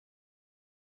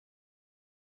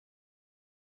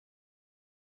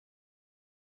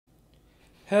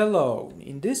Hello,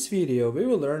 in this video we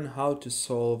will learn how to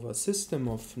solve a system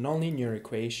of nonlinear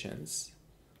equations,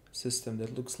 a system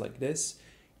that looks like this,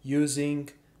 using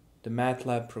the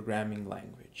MATLAB programming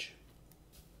language.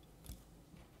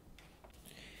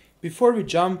 Before we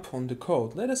jump on the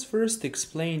code, let us first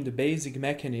explain the basic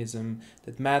mechanism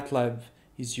that MATLAB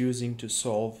is using to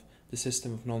solve the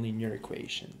system of nonlinear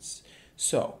equations.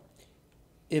 So,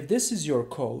 if this is your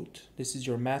code, this is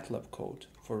your MATLAB code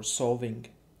for solving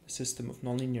system of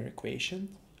nonlinear equation,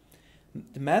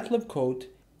 the MATLAB code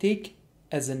take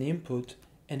as an input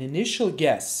an initial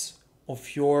guess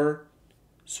of your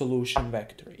solution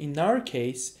vector. In our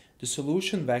case, the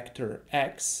solution vector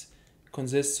x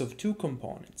consists of two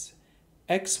components,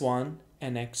 x1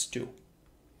 and x2.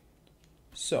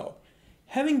 So,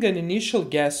 having an initial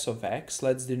guess of x,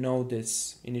 let's denote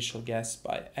this initial guess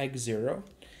by x0,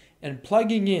 and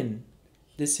plugging in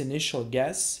this initial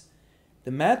guess,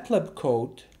 the MATLAB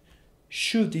code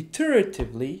should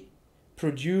iteratively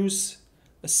produce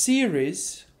a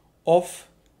series of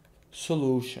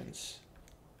solutions.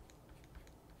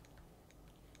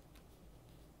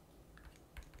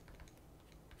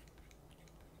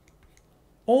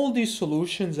 All these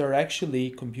solutions are actually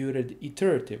computed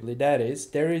iteratively. That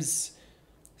is, there is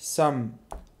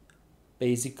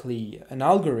basically an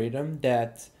algorithm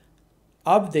that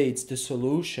updates the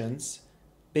solutions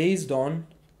based on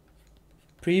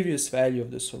previous value of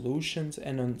the solutions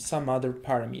and on some other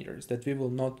parameters that we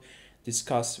will not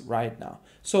discuss right now.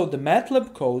 So the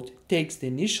MATLAB code takes the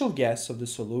initial guess of the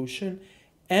solution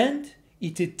and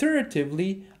it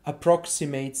iteratively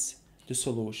approximates the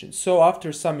solution. So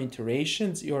after some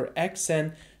iterations, your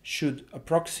xn should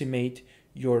approximate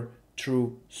your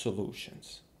true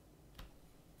solutions.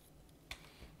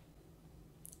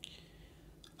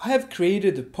 I have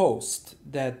created a post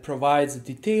that provides a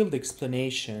detailed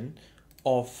explanation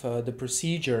of the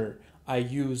procedure I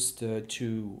used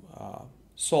to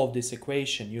solve this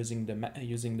equation using the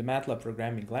MATLAB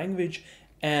programming language,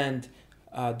 and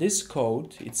this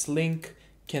code, its link,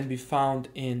 can be found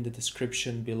in the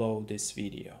description below this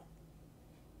video.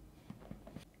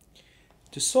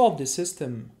 To solve the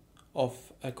system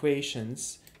of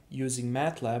equations using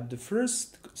MATLAB, the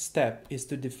first step is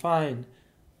to define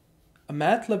a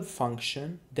MATLAB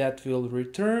function that will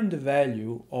return the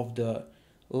value of the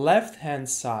left-hand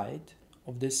side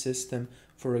of this system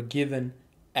for a given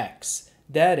x.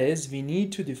 That is, we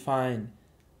need to define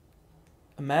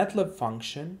a MATLAB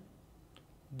function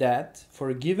that for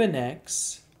a given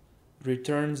x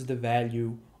returns the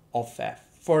value of f.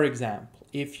 For example,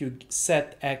 if you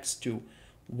set x to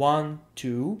 1,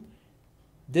 2,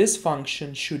 this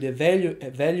function should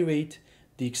evaluate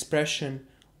the expression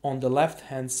on the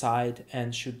left-hand side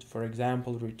and should, for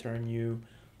example, return you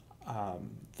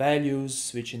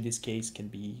values, which in this case can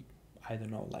be, I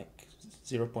don't know, like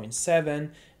 0.7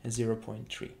 and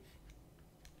 0.3.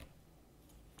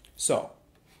 So,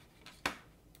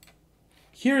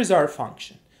 here is our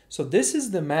function. So this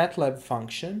is the MATLAB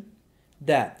function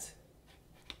that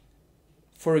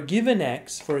for a given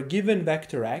x, for a given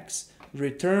vector x,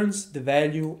 returns the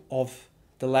value of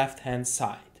the left-hand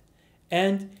side.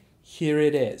 And here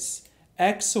it is.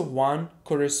 X of 1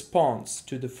 corresponds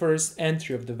to the first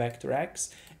entry of the vector x,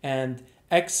 and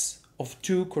x of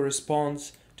 2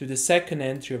 corresponds to the second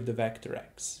entry of the vector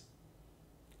x.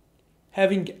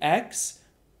 Having x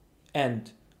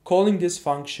and calling this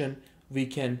function, we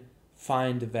can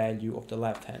find the value of the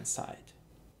left-hand side.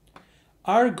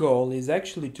 Our goal is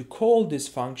actually to call this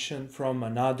function from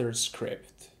another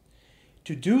script.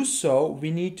 To do so,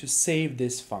 we need to save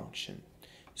this function.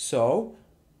 So,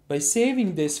 by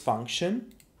saving this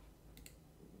function,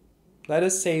 let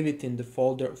us save it in the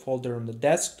folder on the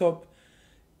desktop.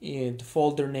 The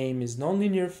folder name is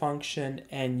nonlinear function,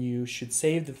 and you should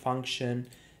save the function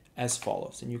as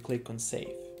follows, and you click on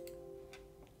save.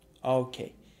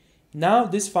 Okay, now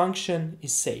this function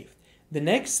is saved. The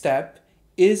next step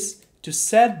is to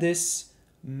set this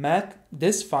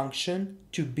function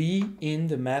to be in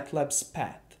the MATLAB's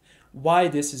path. Why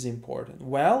this is important?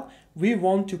 Well, we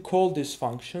want to call this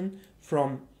function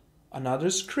from another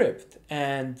script,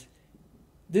 and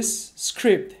this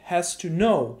script has to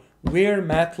know where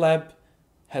MATLAB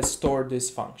has stored this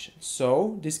function.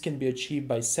 So this can be achieved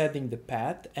by setting the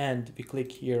path, and we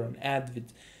click here on add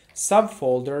with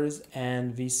subfolders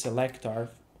and we select our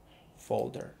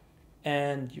folder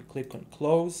and you click on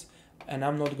close, and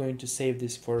I'm not going to save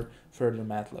this for further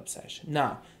MATLAB session.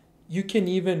 Now you can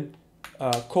even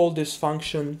call this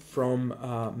function from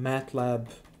MATLAB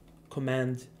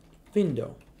command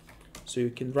window. So you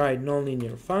can write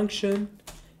nonlinear function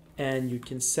and you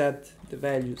can set the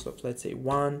values of, let's say,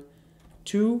 1,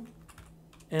 2,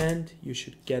 and you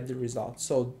should get the result.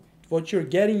 So what you're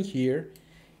getting here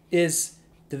is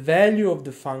the value of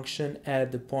the function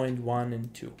at the point 1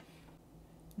 and 2.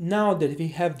 Now that we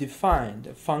have defined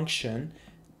a function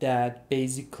that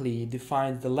basically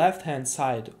defines the left-hand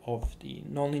side of the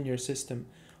nonlinear system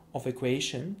of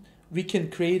equation, we can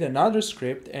create another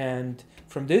script, and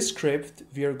from this script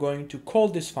we are going to call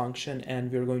this function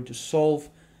and we are going to solve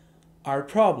our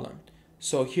problem.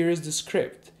 So here is the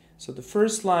script. So the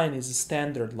first line is a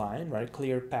standard line, right?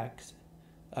 Clear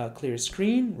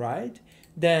screen, right?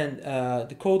 Then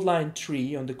the code line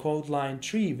 3, on the code line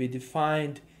 3 we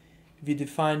defined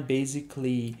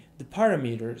basically the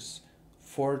parameters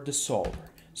for the solver.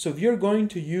 So we are going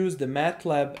to use the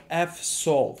MATLAB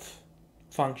fsolve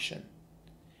function.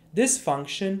 This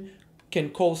function can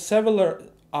call several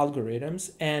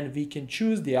algorithms, and we can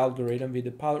choose the algorithm with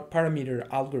the parameter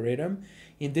algorithm.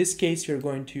 In this case, we are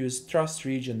going to use trust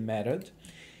region method.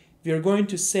 We are going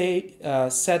to set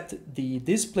the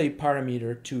display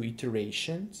parameter to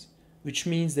iterations, which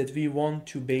means that we want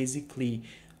to basically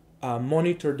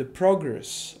monitor the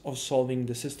progress of solving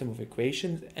the system of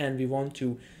equations, and we want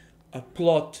to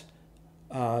plot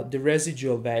the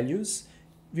residual values.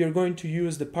 We are going to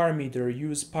use the parameter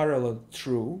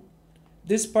useParallelTrue.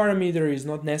 This parameter is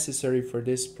not necessary for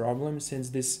this problem since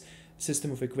this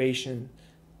system of equations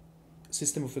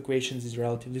is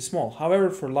relatively small. However,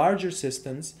 for larger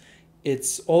systems,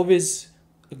 it's always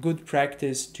a good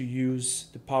practice to use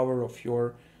the power of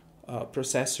your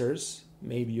processors.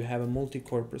 Maybe you have a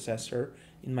multi-core processor.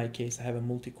 In my case, I have a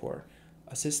multi-core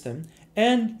system.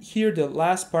 And here the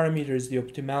last parameter is the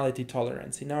optimality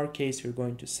tolerance. In our case, we're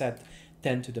going to set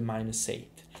 10 to the minus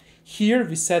 8. Here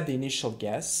we set the initial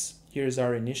guess. Here's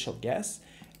our initial guess.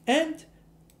 And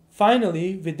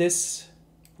finally, with this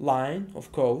line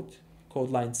of code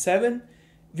line 7,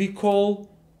 we call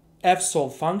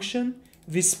fsolve function.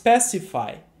 We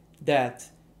specify that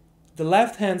the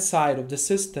left-hand side of the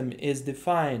system is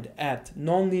defined at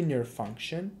nonlinear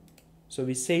function. So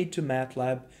we say to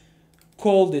MATLAB,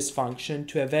 call this function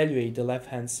to evaluate the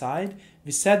left-hand side.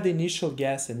 We set the initial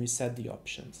guess and we set the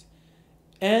options.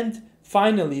 And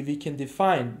finally, we can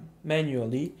define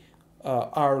manually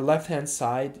our left-hand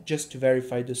side just to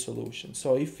verify the solution.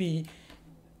 So if we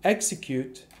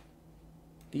execute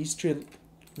these 3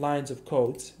 lines of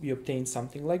codes, we obtain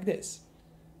something like this.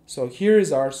 So here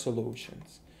is our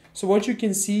solutions. So what you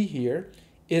can see here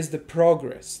is the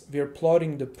progress. We are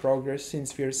plotting the progress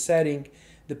since we are setting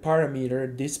the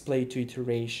parameter display to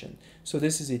iteration. So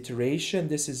this is iteration,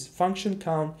 this is function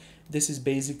count, this is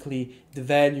basically the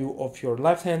value of your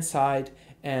left-hand side,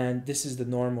 and this is the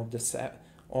norm of the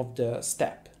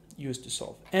step used to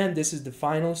solve. And this is the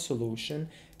final solution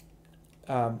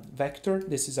vector.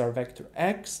 This is our vector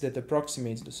x that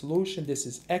approximates the solution. This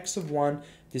is x of 1,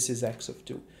 this is x of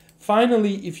 2.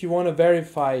 Finally, if you want to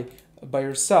verify by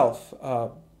yourself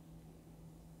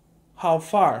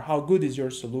how good is your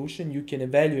solution, you can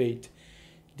evaluate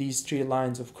these 3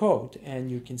 lines of code, and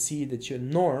you can see that your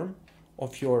norm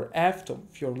of your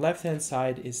left-hand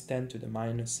side is 10 to the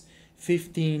minus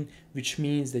 15, which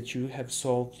means that you have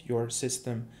solved your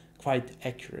system quite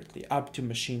accurately, up to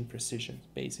machine precision,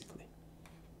 basically.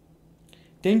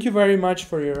 Thank you very much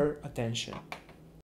for your attention.